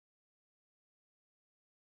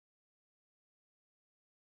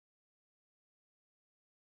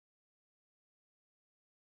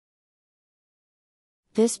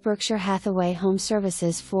This Berkshire Hathaway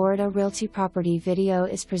HomeServices Florida Realty property video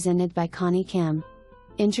is presented by Connie Kim.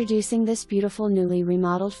 Introducing this beautiful newly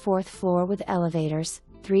remodeled 4th floor with elevators,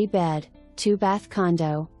 3-bed, 2-bath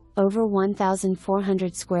condo, over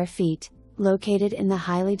 1,400 square feet, located in the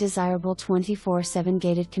highly desirable 24/7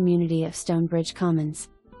 gated community of Stonebridge Commons.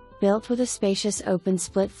 Built with a spacious open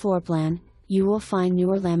split floor plan, you will find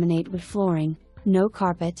newer laminate wood flooring, no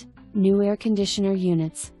carpet, new air conditioner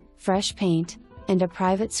units, fresh paint, and a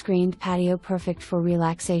private screened patio perfect for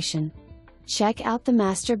relaxation. Check out the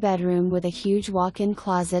master bedroom with a huge walk-in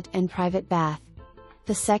closet and private bath.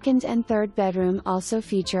 The second and third bedroom also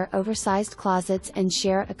feature oversized closets and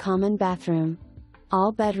share a common bathroom.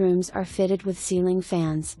 All bedrooms are fitted with ceiling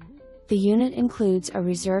fans. The unit includes a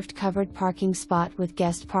reserved covered parking spot with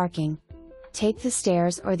guest parking. Take the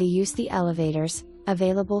stairs or use the elevators,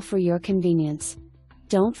 available for your convenience.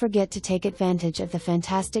 Don't forget to take advantage of the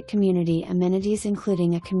fantastic community amenities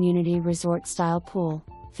including a community resort-style pool,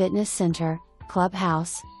 fitness center,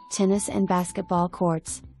 clubhouse, tennis and basketball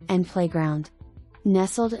courts, and playground.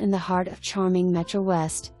 Nestled in the heart of charming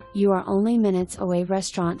MetroWest, you are only minutes away.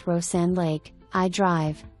 Restaurant Row Sand Lake,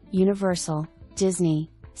 I-Drive, Universal,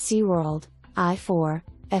 Disney, SeaWorld, I-4,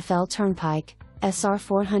 FL Turnpike, SR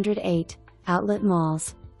 408, Outlet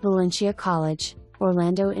Malls, Valencia College,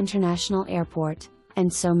 Orlando International Airport,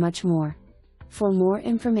 and so much more. For more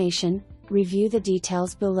information, review the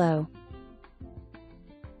details below.